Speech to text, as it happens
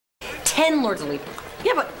10 Lords of Leaping.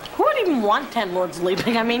 Yeah, but who would even want 10 Lords of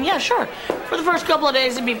Leaping? I mean, yeah, sure. For the first couple of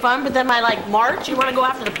days it'd be fun, but then by like March, you want to go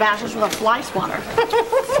after the bastards with a fly swatter.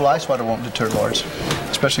 Fly swatter won't deter Lords,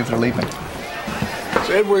 especially if they're leaping.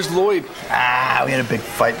 So Ed, where's Lloyd? We had a big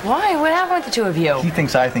fight. Why? What happened with the two of you? He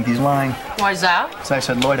thinks I think he's lying. Why's that? So I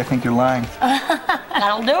said, Lloyd, I think you're lying.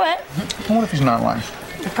 That'll do it. What if he's not lying?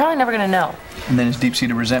 You're probably never gonna know. And then his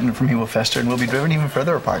deep-seated resentment from me will fester, and we'll be driven even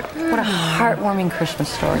further apart. What a heartwarming Christmas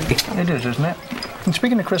story. It is, isn't it? And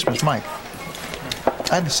speaking of Christmas, Mike,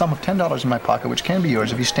 I have the sum of $10 in my pocket, which can be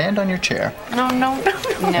yours if you stand on your chair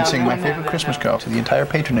and sing my favorite Christmas carol to the entire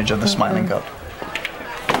patronage of the Smiling Goat.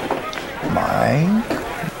 Mike?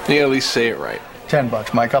 You gotta at least say it right.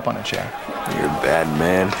 $10, Mike, up on a chair. You're a bad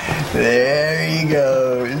man. There he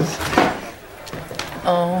goes.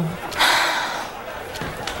 Oh.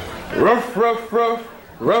 Ruff, ruff, ruff,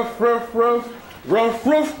 ruff, ruff, ruff, ruff,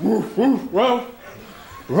 ruff, woof, woof, ruff,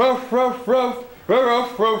 ruff, ruff, ruff,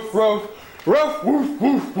 ruff, ruff, ruff, ruff, woof,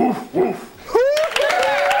 woof, woof, woof.